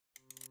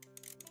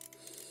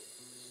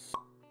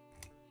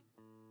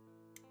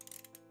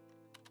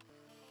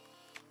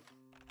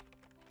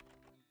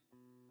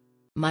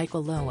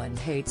Michael Owen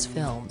hates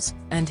films,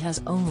 and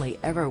has only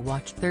ever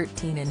watched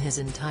 13 in his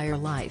entire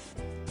life.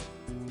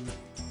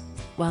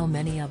 While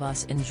many of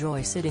us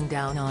enjoy sitting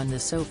down on the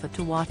sofa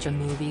to watch a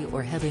movie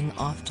or heading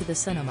off to the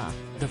cinema,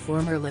 the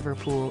former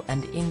Liverpool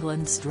and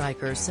England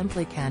striker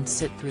simply can't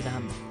sit through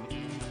them.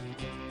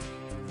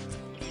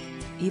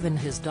 Even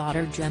his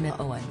daughter Gemma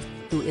Owen,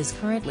 who is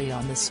currently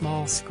on the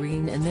small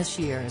screen in this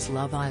year's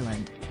Love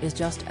Island, is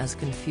just as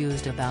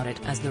confused about it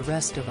as the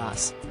rest of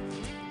us.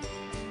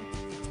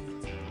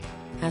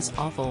 As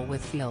awful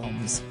with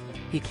films.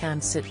 He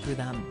can't sit through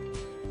them.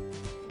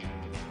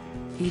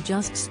 He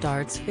just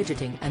starts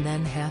fidgeting and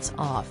then heads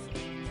off.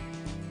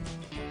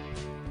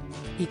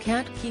 He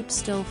can't keep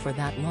still for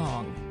that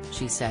long,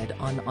 she said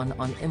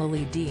on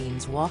Emily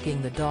Dean's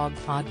Walking the Dog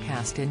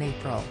podcast in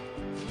April.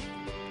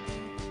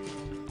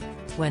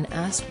 When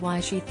asked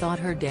why she thought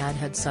her dad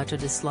had such a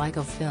dislike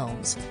of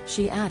films,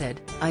 she added,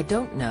 "I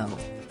don't know.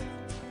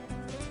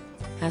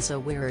 As a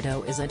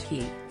weirdo is it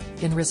he?"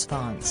 In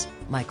response,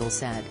 Michael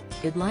said,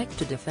 "I'd like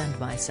to defend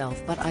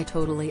myself but I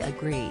totally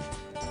agree.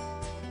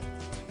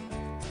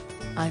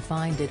 I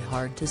find it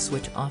hard to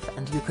switch off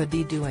and you could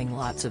be doing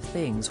lots of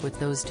things with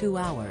those 2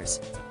 hours.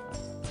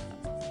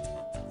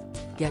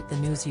 Get the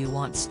news you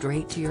want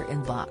straight to your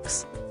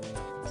inbox.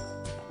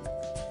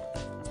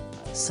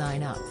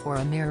 Sign up for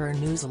a Mirror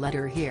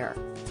newsletter here."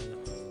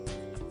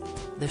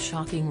 The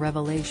shocking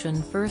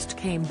revelation first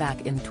came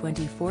back in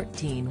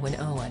 2014 when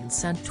Owen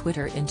sent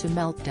Twitter into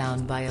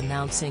meltdown by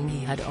announcing he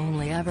had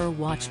only ever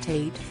watched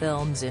 8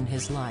 films in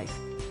his life.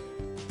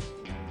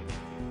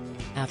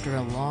 After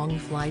a long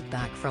flight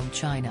back from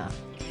China,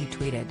 he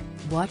tweeted,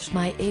 "Watched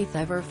my 8th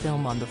ever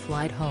film on the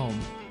flight home.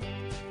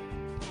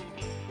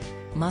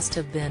 Must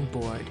have been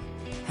bored."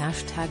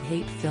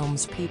 #hate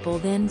films. People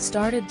then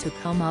started to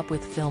come up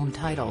with film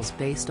titles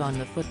based on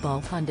the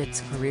football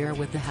pundit's career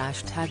with the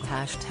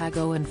hashtag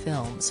Owen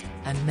Films,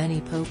 and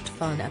many poked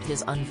fun at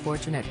his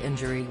unfortunate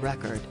injury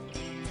record.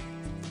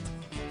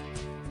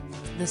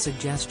 The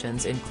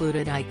suggestions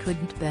included I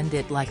Couldn't Bend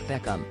It Like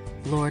Beckham,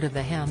 Lord of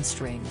the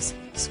Hamstrings,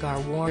 Star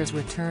Wars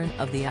Return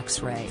of the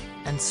X-Ray,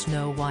 and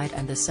Snow White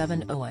and the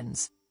Seven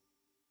Owens.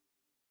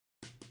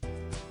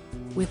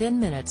 Within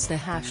minutes the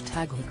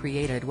hashtag he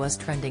created was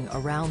trending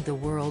around the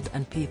world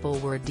and people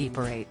were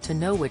desperate to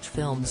know which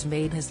films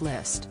made his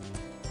list.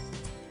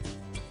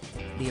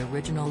 The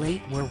original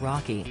 8 were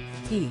Rocky,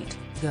 Heat,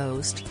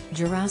 Ghost,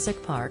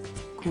 Jurassic Park,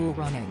 Cool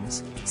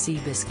Runnings,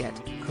 Seabiscuit,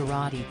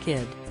 Karate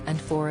Kid, and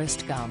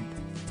Forrest Gump.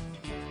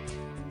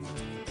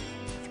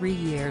 3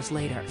 years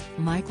later,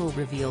 Michael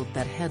revealed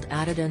that he'd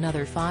added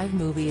another 5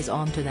 movies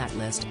onto that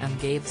list and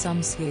gave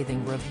some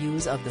scathing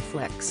reviews of the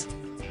flicks.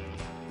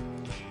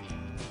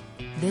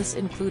 This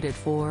included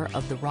 4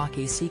 of the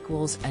Rocky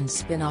sequels and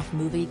spin-off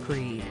movie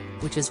Creed,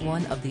 which is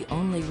one of the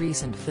only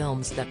recent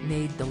films that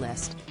made the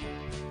list.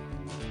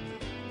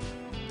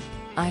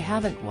 "I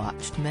haven't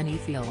watched many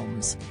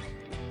films.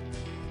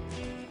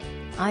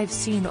 I've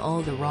seen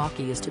all the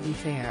Rockies to be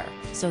fair,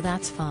 so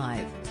that's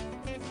 5.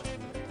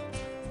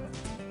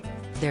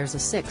 There's a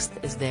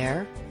 6th, is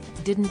there?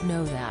 Didn't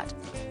know that.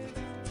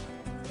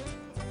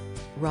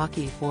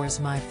 Rocky IV's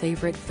my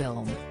favorite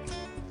film.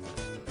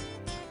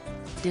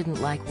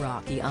 Didn't like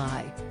Rocky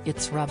I,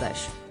 it's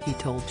rubbish," he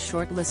told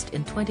Shortlist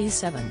in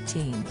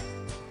 2017.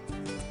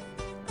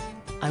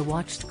 "I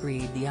watched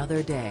Creed the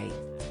other day.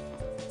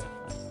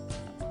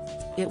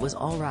 It was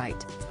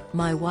alright.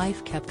 My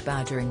wife kept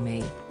badgering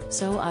me,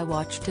 so I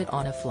watched it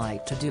on a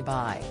flight to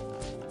Dubai.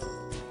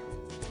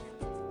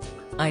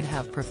 I'd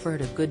have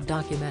preferred a good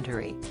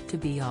documentary, to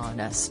be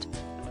honest.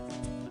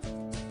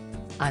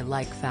 I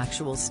like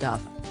factual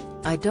stuff.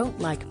 I don't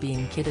like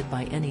being kidded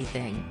by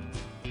anything."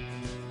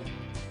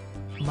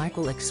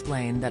 Michael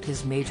explained that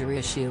his major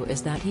issue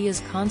is that he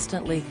is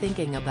constantly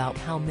thinking about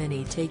how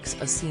many takes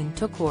a scene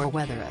took or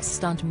whether a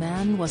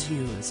stuntman was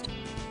used.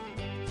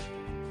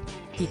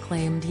 He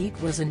claimed Heat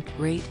wasn't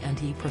great and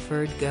he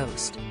preferred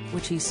Ghost,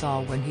 which he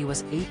saw when he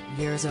was 8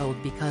 years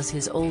old because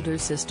his older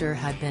sister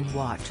had been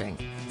watching.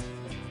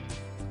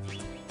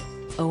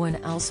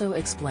 Owen also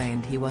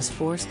explained he was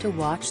forced to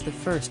watch the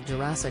first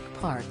Jurassic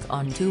Park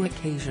on 2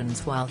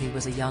 occasions while he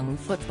was a young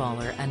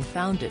footballer and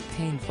found it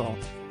painful.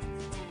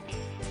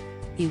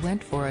 He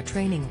went for a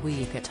training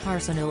week at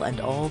Arsenal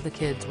and all the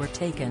kids were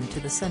taken to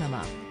the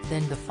cinema,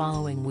 then the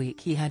following week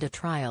he had a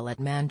trial at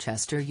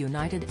Manchester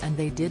United and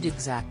they did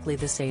exactly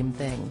the same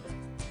thing.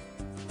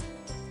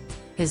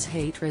 His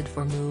hatred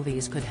for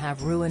movies could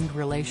have ruined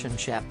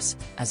relationships,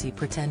 as he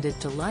pretended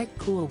to like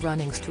Cool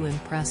Runnings to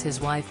impress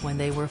his wife when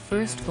they were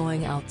first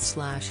going out.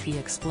 He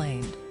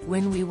explained,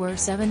 "When we were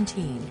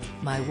 17,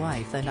 my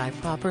wife and I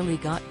properly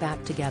got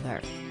back together.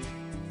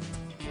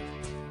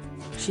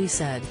 She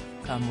said,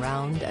 'Come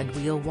round and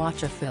we'll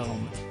watch a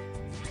film.'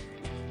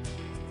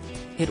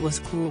 It was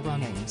Cool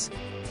Runnings.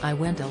 I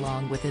went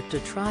along with it to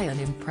try and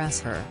impress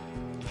her.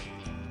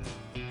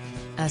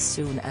 As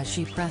soon as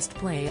she pressed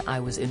play I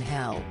was in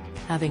hell,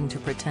 having to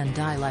pretend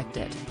I liked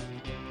it.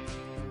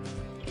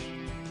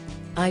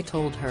 I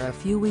told her a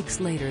few weeks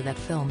later that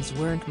films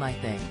weren't my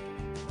thing.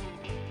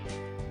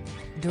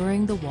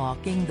 During the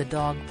Walking the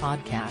Dog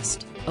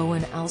podcast,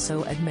 Owen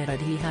also admitted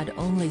he had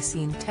only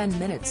seen 10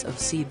 minutes of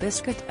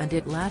Seabiscuit and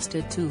it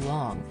lasted too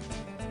long.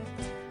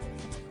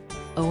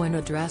 Owen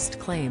addressed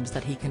claims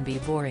that he can be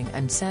boring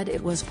and said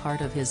it was part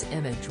of his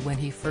image when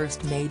he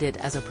first made it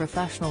as a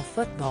professional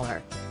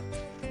footballer.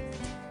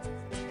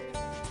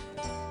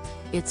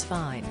 "It's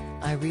fine,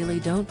 I really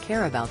don't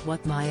care about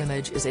what my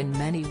image is in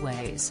many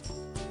ways.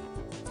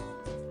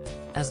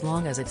 As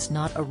long as it's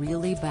not a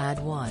really bad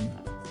one.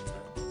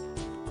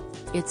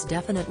 It's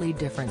definitely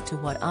different to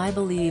what I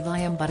believe I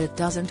am, but it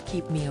doesn't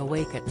keep me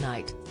awake at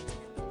night."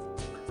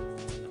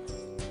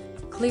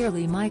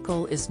 Clearly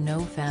Michael is no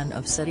fan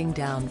of sitting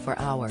down for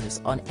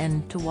hours on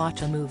end to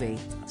watch a movie,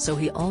 so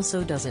he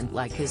also doesn't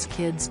like his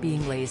kids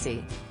being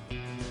lazy.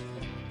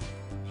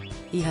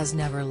 He has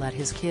never let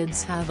his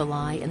kids have a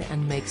lie-in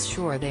and makes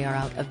sure they are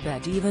out of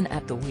bed even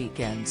at the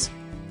weekends.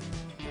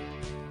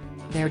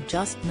 "They're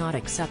just not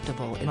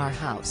acceptable in our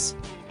house.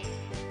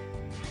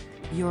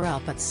 You're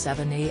up at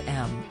 7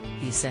 a.m.,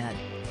 he said.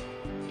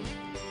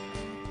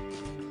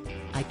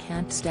 "I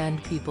can't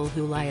stand people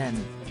who lie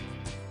in.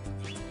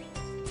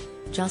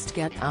 Just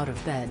get out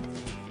of bed.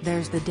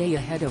 There's the day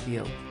ahead of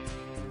you."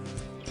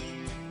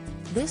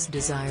 This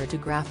desire to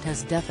graft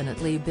has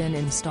definitely been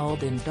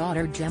installed in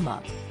daughter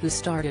Gemma, who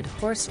started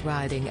horse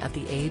riding at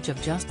the age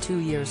of just 2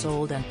 years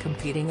old and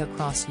competing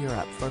across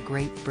Europe for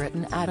Great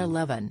Britain at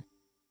 11.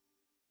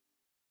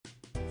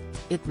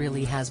 "It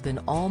really has been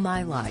all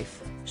my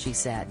life," she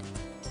said.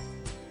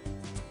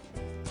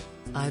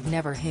 "I've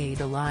never hated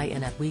a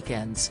lie-in at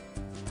weekends.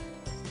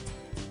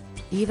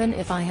 Even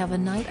if I have a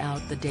night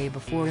out the day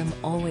before, I'm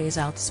always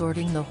out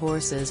sorting the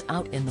horses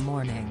out in the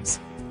mornings.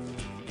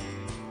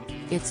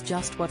 It's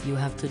just what you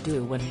have to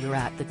do when you're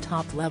at the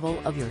top level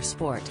of your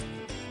sport.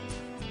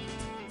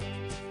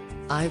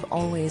 I've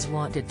always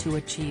wanted to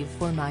achieve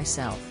for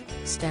myself,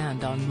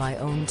 stand on my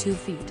own 2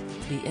 feet,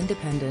 be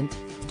independent,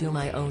 do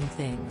my own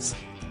things.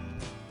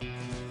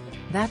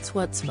 That's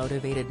what's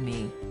motivated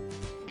me."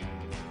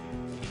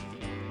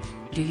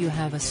 Do you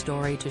have a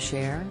story to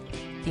share?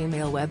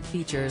 Email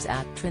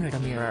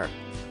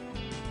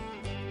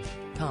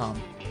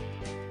webfeatures@trinitymirror.com.